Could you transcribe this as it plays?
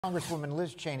Congresswoman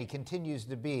Liz Cheney continues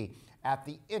to be at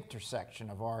the intersection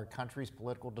of our country's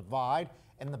political divide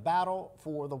in the battle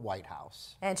for the White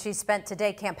House. And she spent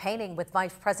today campaigning with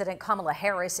Vice President Kamala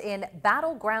Harris in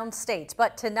battleground states.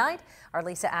 But tonight, our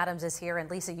Lisa Adams is here.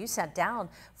 And Lisa, you sat down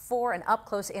for an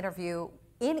up-close interview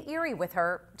in Erie with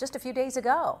her just a few days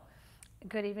ago.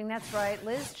 Good evening. That's right.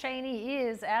 Liz Cheney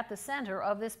is at the center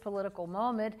of this political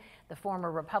moment. The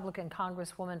former Republican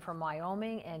Congresswoman from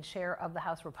Wyoming and chair of the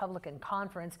House Republican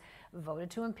Conference voted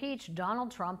to impeach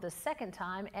Donald Trump the second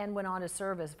time and went on to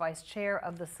serve as vice chair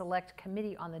of the Select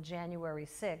Committee on the January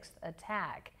 6th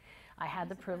attack. I had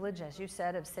the privilege, as you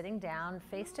said, of sitting down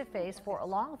face-to-face for a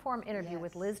long-form interview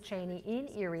with Liz Cheney in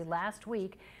Erie last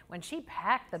week when she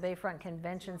packed the Bayfront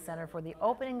Convention Center for the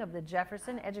opening of the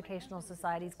Jefferson Educational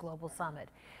Society's Global Summit.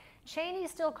 Cheney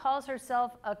still calls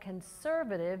herself a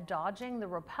conservative, dodging the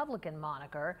Republican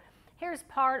moniker. Here's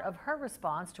part of her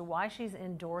response to why she's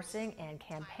endorsing and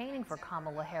campaigning for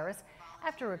Kamala Harris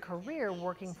after a career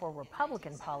working for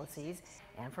Republican policies.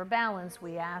 And for balance,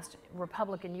 we asked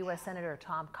Republican U.S. Senator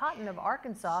Tom Cotton of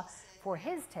Arkansas for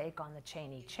his take on the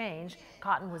Cheney change.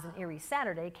 Cotton was in Erie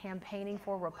Saturday campaigning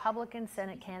for Republican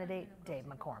Senate candidate Dave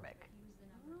McCormick.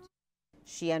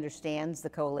 She understands the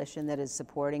coalition that is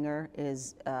supporting her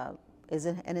is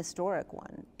an historic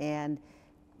one. And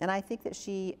I think that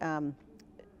she,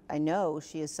 I know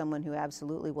she is someone who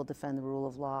absolutely will defend the rule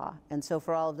of law. And so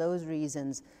for all of those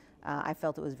reasons, I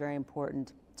felt it was very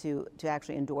important to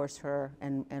actually endorse her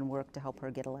and work to help her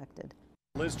get elected.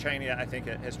 Liz Cheney, I think,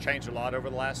 has changed a lot over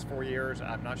the last 4 years.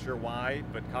 I'm not sure why,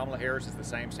 but Kamala Harris is the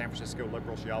same San Francisco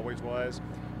liberal she always was.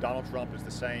 Donald Trump is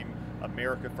the same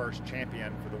America First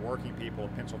champion for the working people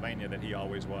of Pennsylvania that he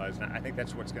always was. And I think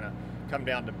that's what's going to come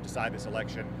down to decide this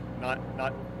election,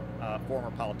 not former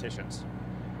politicians.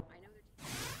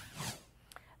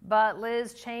 But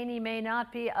Liz Cheney may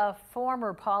not be a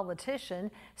former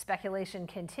politician. Speculation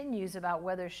continues about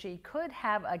whether she could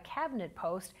have a cabinet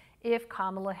post if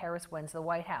Kamala Harris wins the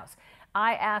White House.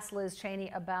 I asked Liz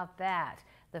Cheney about that,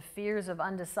 the fears of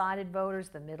undecided voters,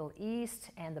 the Middle East,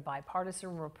 and the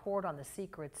bipartisan report on the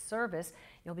Secret Service.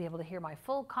 You'll be able to hear my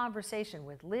full conversation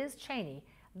with Liz Cheney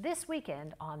this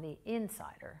weekend on The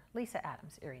Insider. Lisa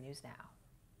Adams, Erie News Now.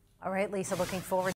 All right, Lisa, looking forward